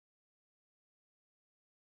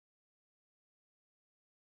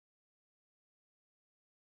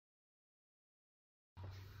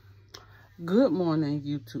Good morning,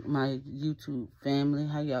 YouTube, my YouTube family.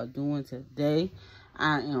 How y'all doing today?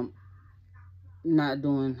 I am not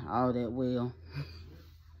doing all that well.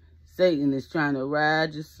 Satan is trying to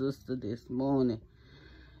ride your sister this morning.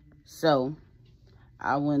 So,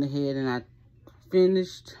 I went ahead and I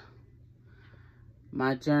finished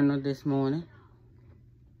my journal this morning.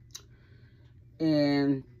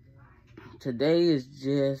 And today is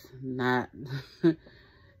just not,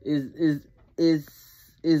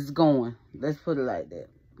 is going. Let's put it like that.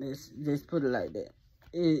 Let's just put it like that.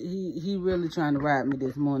 He really trying to ride me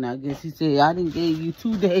this morning. I guess he said I didn't give you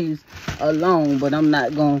 2 days alone, but I'm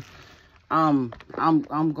not going. I'm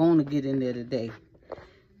going to get in there today.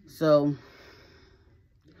 So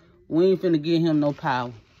we ain't finna give him no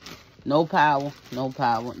power. No power, no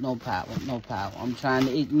power, no power, no power. I'm trying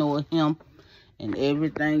to ignore him and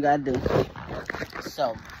everything I do.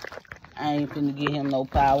 So I ain't finna give him no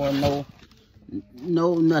power, no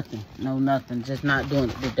nothing. No nothing. Just not doing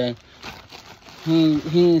it today. He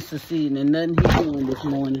ain't succeeding in nothing he's doing this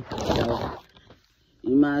morning. So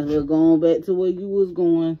you might as well go on back to where you was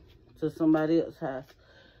going, to somebody else's house.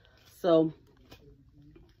 So,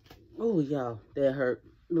 oh y'all, that hurt.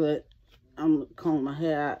 But I'm combing my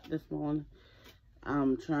hair out this morning.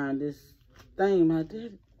 I'm trying this thing my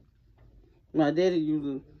daddy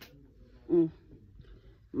using.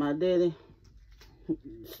 My daddy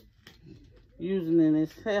using in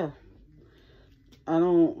his hair. I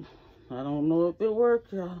don't know if it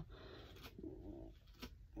works, y'all.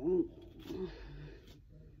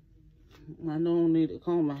 I don't need to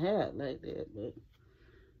comb my hair out like that, but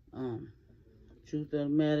truth of the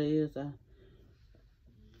matter is I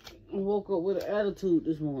woke up with an attitude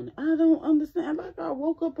this morning. I don't understand. Like I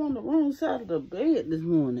woke up on the wrong side of the bed this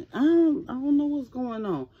morning. I don't know what's going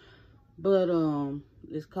on. But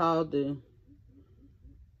it's called the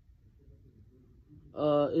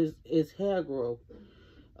it's hair growth.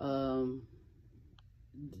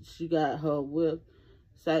 She got her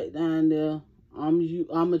website down there.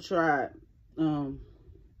 I'ma try it. Comb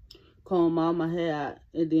all my hair out,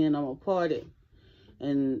 and then I'm gonna part it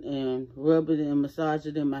and rub it and massage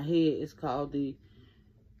it in my head. It's called the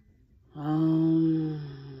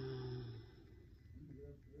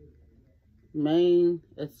Main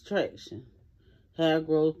Attraction Hair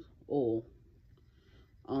Growth Oil.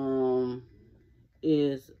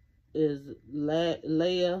 Is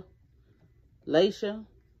Laisha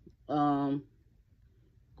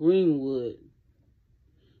Greenwood.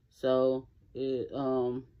 So it's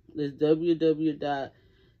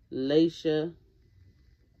www.laisha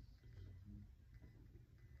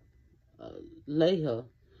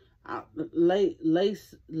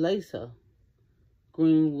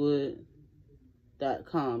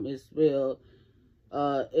Greenwood.com. It's spelled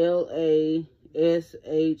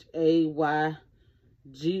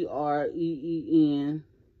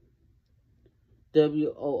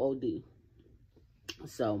LASHAYGREENWOOD.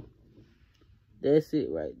 So that's it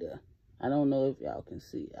right there. I don't know if y'all can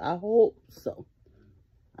see it. I hope so.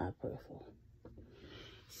 I pray for it.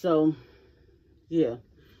 So yeah,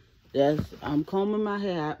 I'm combing my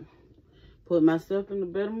hair out, put myself in a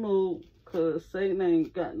better mood, cause Satan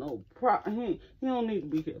ain't got no he don't need to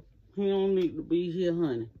be here. He don't need to be here,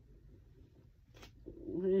 honey.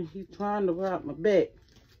 He's trying to ride my back.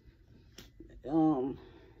 He don't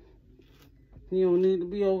need to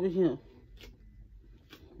be over here.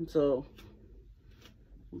 So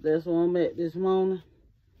that's where I'm at this morning.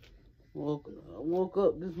 Woke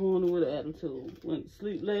up this morning with an attitude. Went to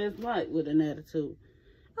sleep last night with an attitude.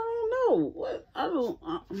 I don't know what.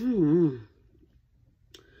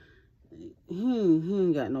 He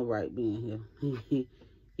ain't got no right being here.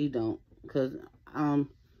 He don't, cause I'm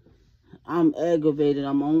aggravated.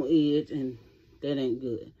 I'm on edge, and that ain't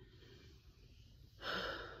good.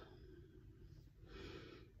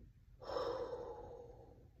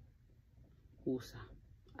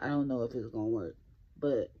 I don't know if it's gonna work,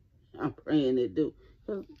 but I'm praying it do.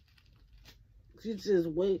 Cause you just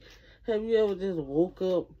wait. Have you ever just woke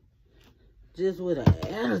up just with an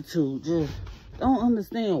attitude? Just don't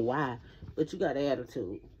understand why, but you got an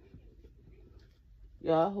attitude.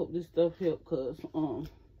 Y'all, I hope this stuff help, cause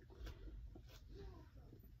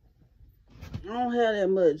I don't have that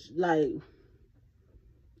much, like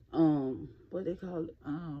what they call it,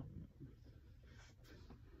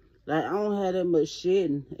 like I don't have that much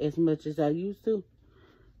shedding as much as I used to.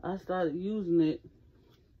 I started using it.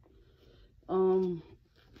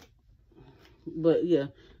 But yeah,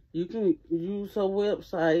 you can use her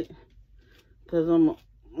website, cause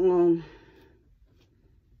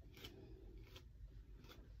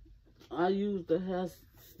I use the hair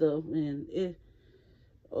stuff, and it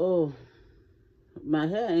My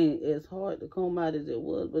hair ain't as hard to comb out as it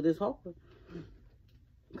was, but it's hard.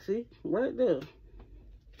 See, right there.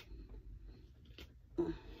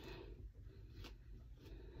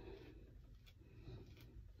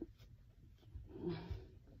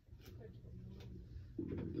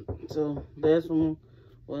 So that's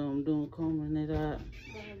what I'm doing, combing it out.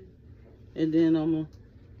 And then I'm gonna,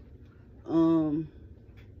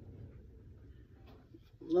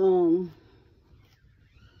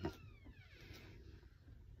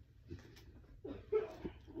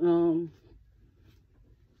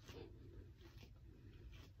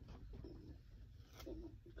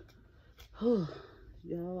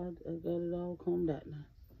 y'all, I got it all combed out now.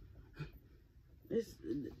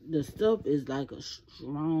 The stuff is like a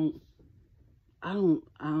strong. I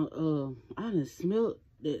didn't smell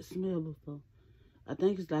that smell before. I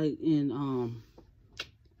think it's like in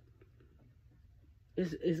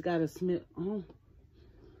it's got a smell. Oh,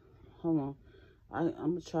 hold on, I'm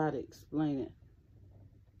gonna try to explain it.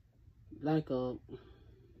 Like I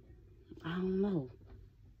don't know.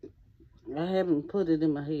 I haven't put it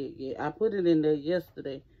in my head yet. I put it in there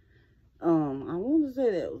yesterday. I want to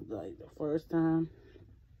say that was like the first time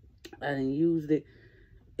I didn't use it,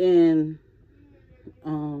 and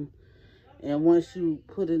once you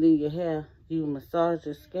put it in your hair, you massage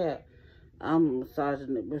your scalp. I'm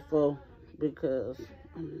massaging it before because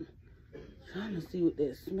I'm trying to see what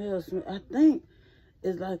that smells. I think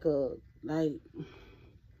it's like I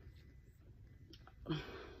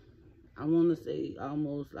want to say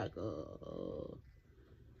almost like a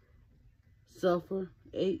sulfur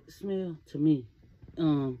 8 smell to me.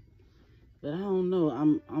 But I don't know.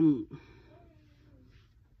 I'm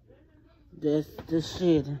just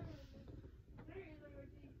shedding.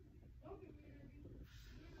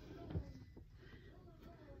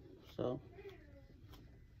 So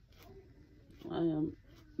I am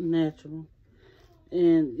natural.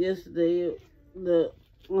 And yesterday I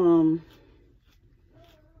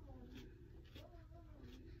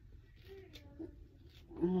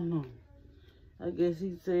don't know. I guess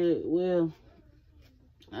he said, well,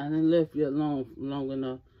 I done left you alone long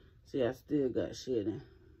enough. See, I still got shedding.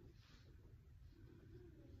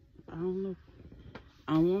 I don't know.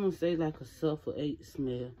 I want to say like a sulfur 8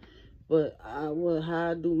 smell. But how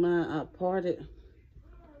I do mine, I part it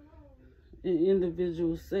in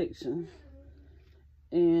individual sections.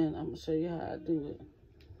 And I'm going to show you how I do it.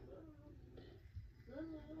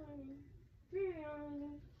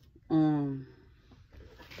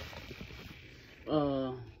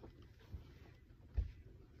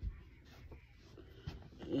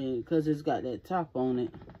 And because it's got that top on it,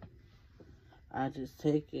 I just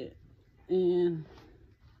take it and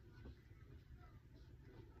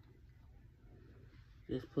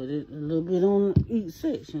just put it a little bit on each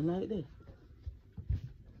section like that.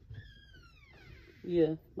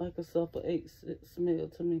 Yeah, like a sulfur 8 smell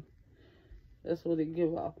to me. That's what it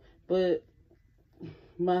give off. But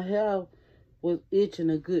my hair was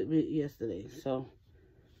itching a good bit yesterday, so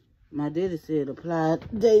my daddy said apply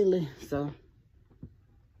it daily. So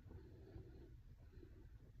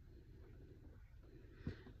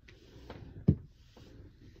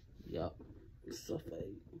yup, sulfur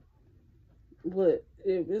 8. But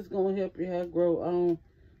if it's gonna help your hair grow, I don't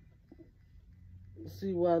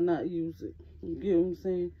see why not use it. You get what I'm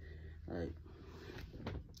saying? Like,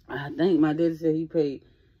 I think my daddy said he paid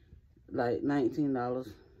like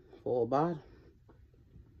 $19 for a bottle.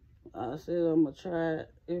 I said I'm gonna try it.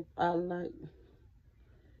 If I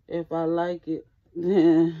like it,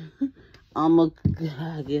 then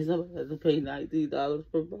I guess I'm gonna have to pay $19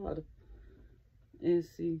 per bottle and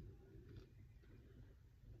see.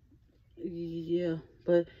 Yeah,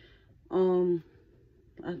 but I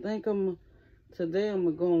think today I'm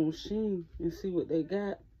gonna go on Shein and see what they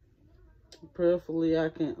got. Prayerfully I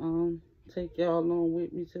can take y'all along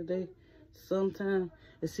with me today sometime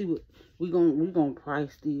and see what we gonna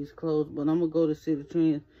price these clothes. But I'm gonna go to City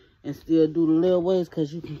Trends and still do the little ways,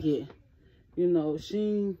 because you can get, you know,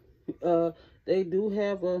 Shein, they do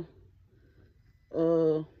have a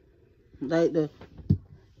like the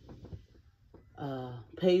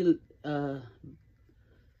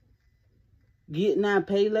get now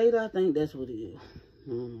pay later. I think that's what it is.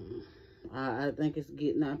 I think it's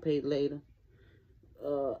get now pay later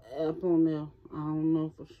app on there. I don't know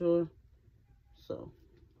for sure. So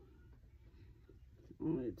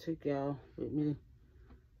I'm gonna take y'all with me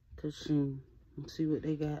to Shein and see what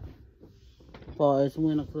they got as far as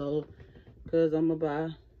winter clothes, because I'm gonna buy,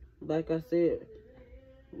 like I said,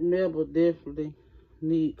 Melba definitely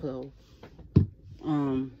need clothes.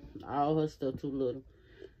 All her stuff too little.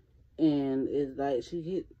 And it's like she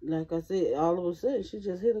hit, like I said, all of a sudden she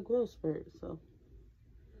just hit a growth spurt. So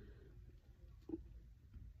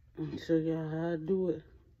I'm show y'all how I do it.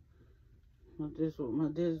 This is what my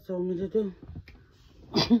daddy told me to do.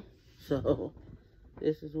 So,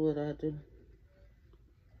 this is what I do.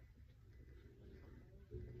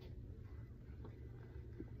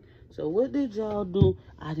 So, what did y'all do?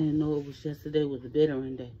 I didn't know it was yesterday was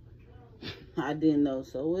Veteran Day. I didn't know.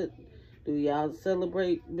 So, what do y'all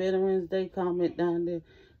celebrate Veterans Day? Comment down there.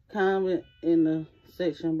 Comment in the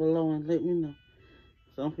section below and let me know.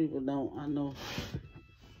 Some people don't, I know.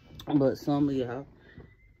 But some of y'all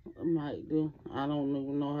might do. I don't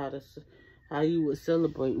even know how you would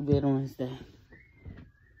celebrate Veterans Day.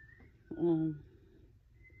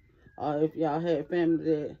 Or if y'all had family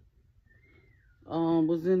that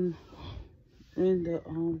was in the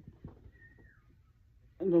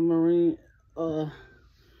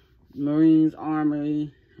Marines,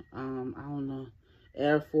 Army, I don't know,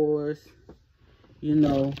 Air Force, you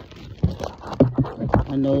know.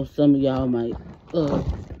 I know some of y'all might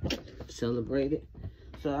celebrate it.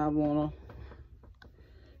 So I wanna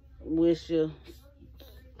wish you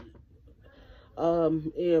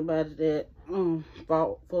everybody that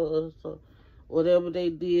fought for us or whatever they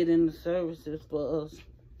did in the services for us.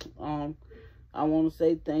 I want to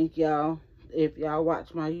say thank y'all. If y'all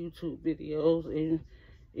watch my YouTube videos, and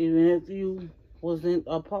even if you wasn't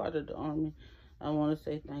a part of the Army, I want to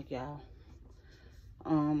say thank y'all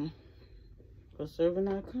for serving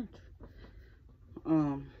our country.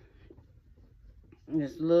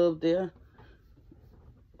 There's love there.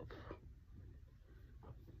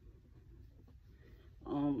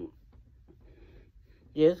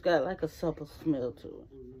 Yeah, it's got like a supper smell to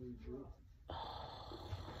it.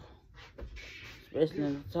 Especially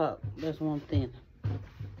in the top. That's what I'm thinking.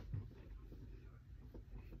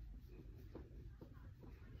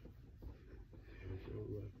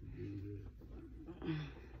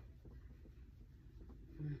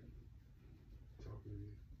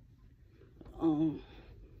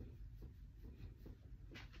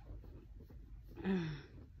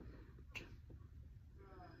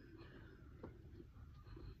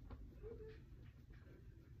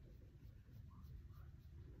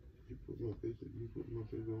 You put my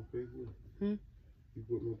picture on Facebook? Hmm? You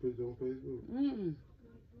put my picture on Facebook? Mm-mm.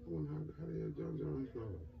 How the hell John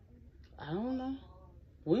started? I don't know.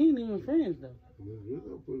 We ain't even friends though. Miss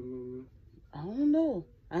Rizzo put it on there. I don't know.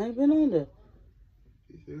 I ain't been on there.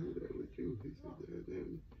 He said, who that with you? He said,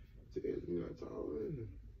 damn, Ted got tall in.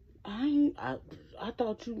 I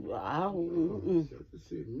thought you, I just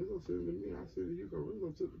said, Rizzo sent it to me. I said, you go, Rizzo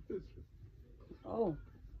took the picture. Oh,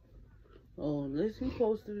 unless he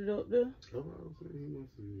posted it up there. That's what I was saying. He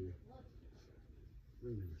must have,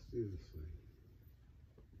 that nigga still asleep.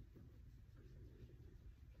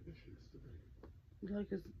 That shit stinks.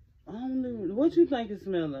 Like it's, I don't even, what you think it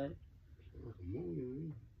smell like? Like ammonia,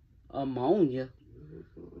 man. Ammonia?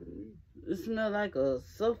 It smell like a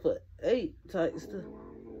sulfur 8 type stuff. I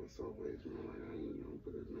don't know what sulfur smell like. I ain't gonna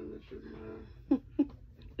put none of that shit in my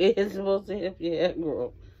It's supposed to help your hair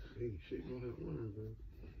grow. Ain't shit gonna help mine, bro.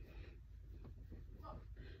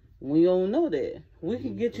 We don't know that. We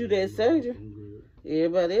can get you that surgery. I'm good.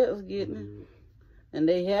 Everybody else getting it. And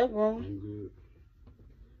they hair growing. I'm good.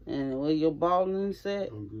 And where your balding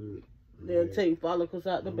set, I'm good. they'll take follicles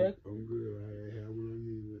out the back. I'm good. I had what I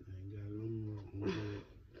needed. I ain't got no more. I'm good.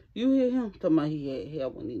 You hear him talking about he had hair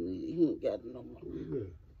when he needed it. He ain't got it no more. Who is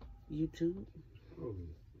that? YouTube. Oh.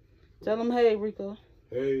 Tell him, hey, Rico.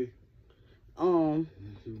 Hey.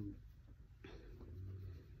 YouTube.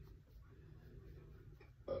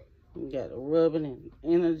 You gotta rub it and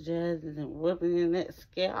energize it and rub it in that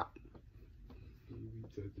scalp. You be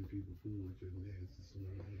touching people's food with your nasty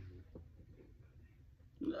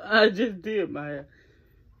smell. I just did my hair.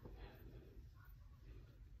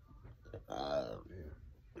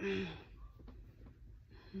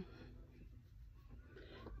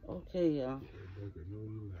 Okay, y'all.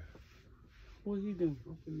 What you doing?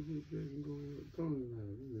 I'm finna get back and go with Tony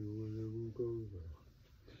now. You nigga want that room closed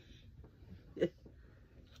out.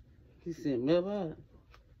 He said, Melba.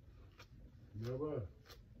 Melba?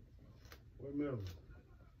 What Melba?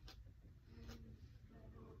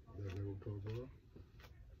 That little purple.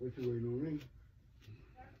 What you waiting on me?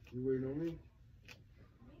 You waiting on me?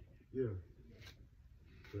 Yeah.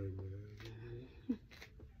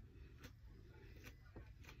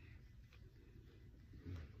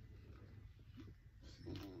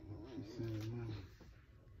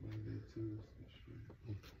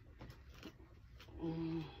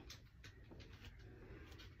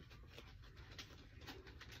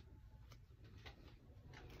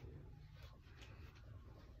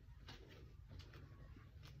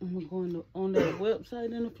 I'm going to on that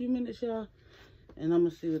website in a few minutes, y'all, and I'm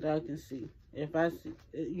gonna see what I can see. If I see,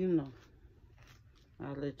 you know,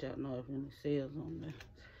 I'll let y'all know if any sales on there.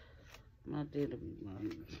 My dad'll be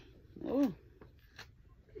running. Oh,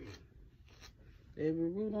 every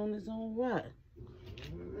root on its own right.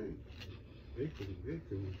 They can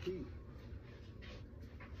keep.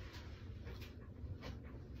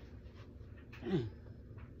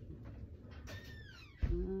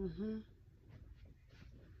 Mm-hmm.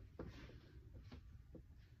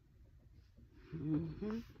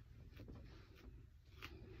 Mm-hmm.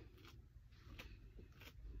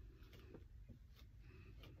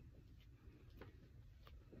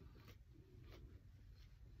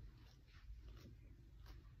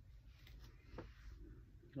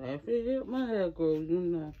 If it help my hair grow, you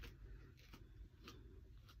know.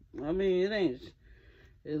 I mean, it ain't.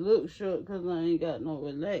 It looks short because I ain't got no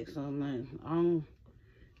relax on that. I don't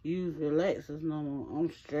use relaxers no more. I'm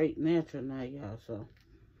straight natural now, y'all. So.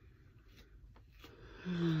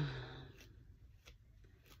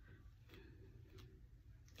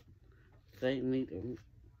 They need to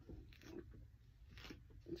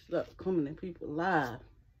stop coming in people live.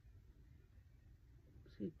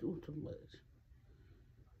 She do too much.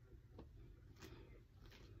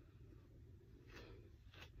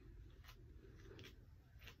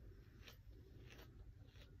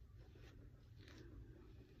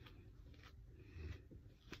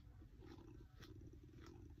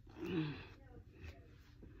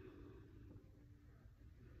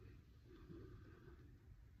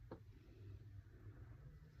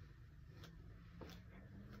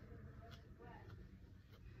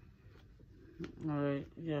 Alright,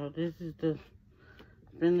 y'all, this is the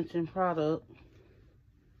finishing product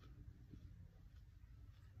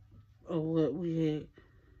of what we had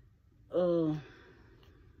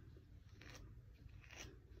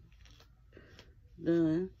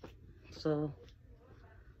done. So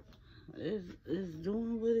it's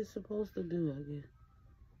doing what it's supposed to do, I guess.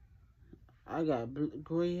 I got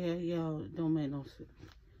gray hair, y'all. It don't make no sense.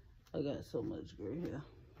 I got so much gray hair.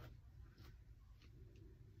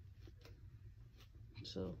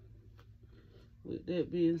 So with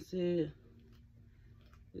that being said,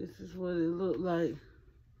 this is what it looked like.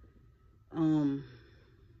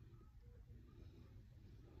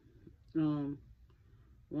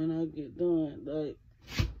 When I get done, like,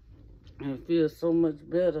 it feels so much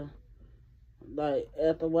better. Like,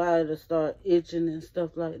 after a while, it'll start itching and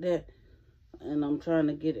stuff like that. And I'm trying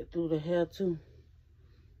to get it through the hair, too.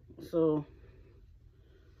 So,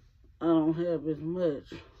 I don't have as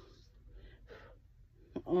much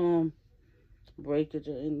breakage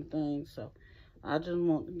or anything. So, I just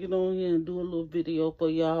want to get on here and do a little video for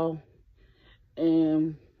y'all.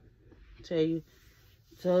 And tell you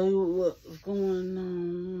what's going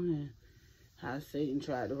on. And how Satan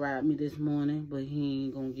tried to ride me this morning, but he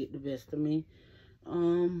ain't gonna get the best of me.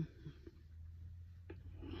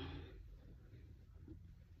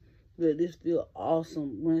 But this feel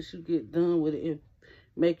awesome. Once you get done with it, it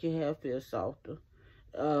make your hair feel softer.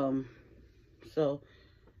 So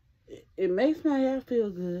it makes my hair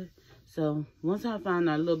feel good. So once I find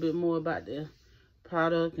out a little bit more about the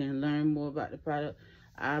product and learn more about the product,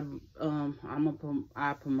 I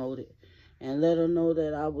promote it and let her know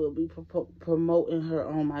that I will be promoting her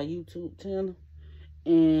on my YouTube channel.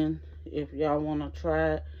 And if y'all want to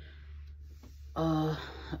try it,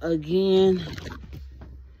 again,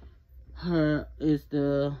 her is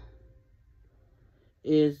the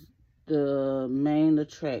main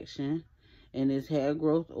attraction, and it's hair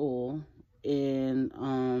growth oil. And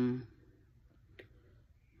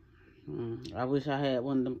I wish I had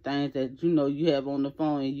one of them things that you have on the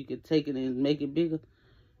phone and you could take it and make it bigger.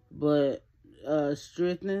 But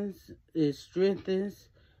strengthens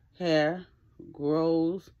hair,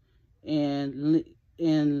 grows and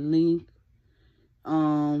length.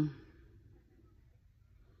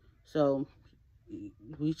 So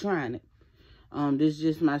we trying it. This is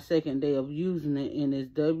just my second day of using it, and it's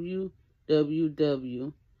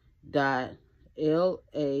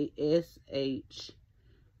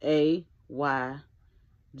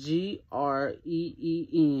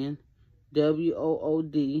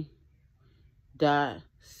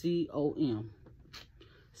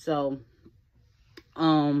So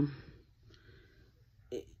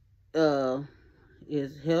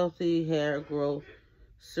is healthy hair growth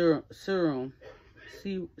serum.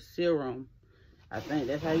 I think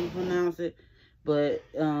that's how you pronounce it. But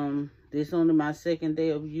this only my second day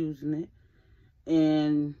of using it,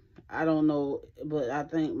 and I don't know, but I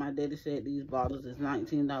think my daddy said these bottles is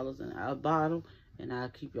 $19 a bottle, and I'll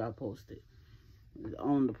keep y'all posted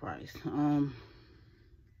on the price.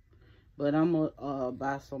 But I'm gonna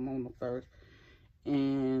buy some on the first,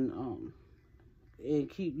 and and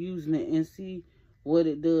keep using it and see what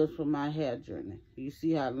it does for my hair journey. You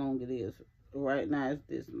see how long it is. Right now it's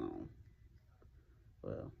this long.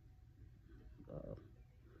 Well,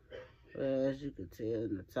 as you can tell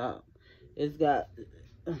in the top, it's got,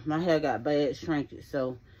 my hair got bad shrinkage.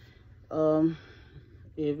 So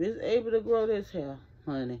if it's able to grow this hair,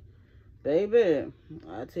 honey, baby,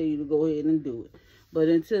 I tell you to go ahead and do it. But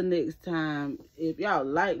until next time, if y'all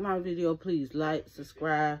like my video, please like,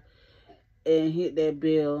 subscribe, and hit that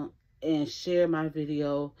bell, and share my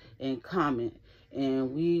video, and comment.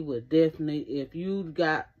 And we would definitely, if you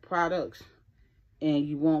got products and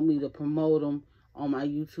you want me to promote them on my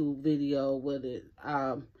YouTube video, whether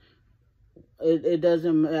it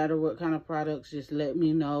doesn't matter what kind of products, just let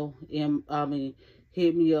me know. And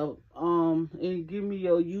hit me up and give me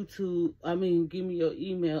your YouTube, give me your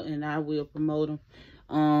email, and I will promote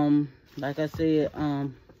them. Like I said,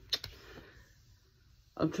 I'm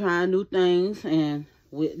trying new things, and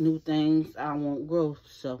with new things I want growth.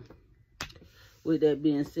 So with that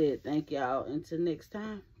being said, thank y'all. Until next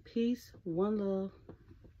time, peace, one love.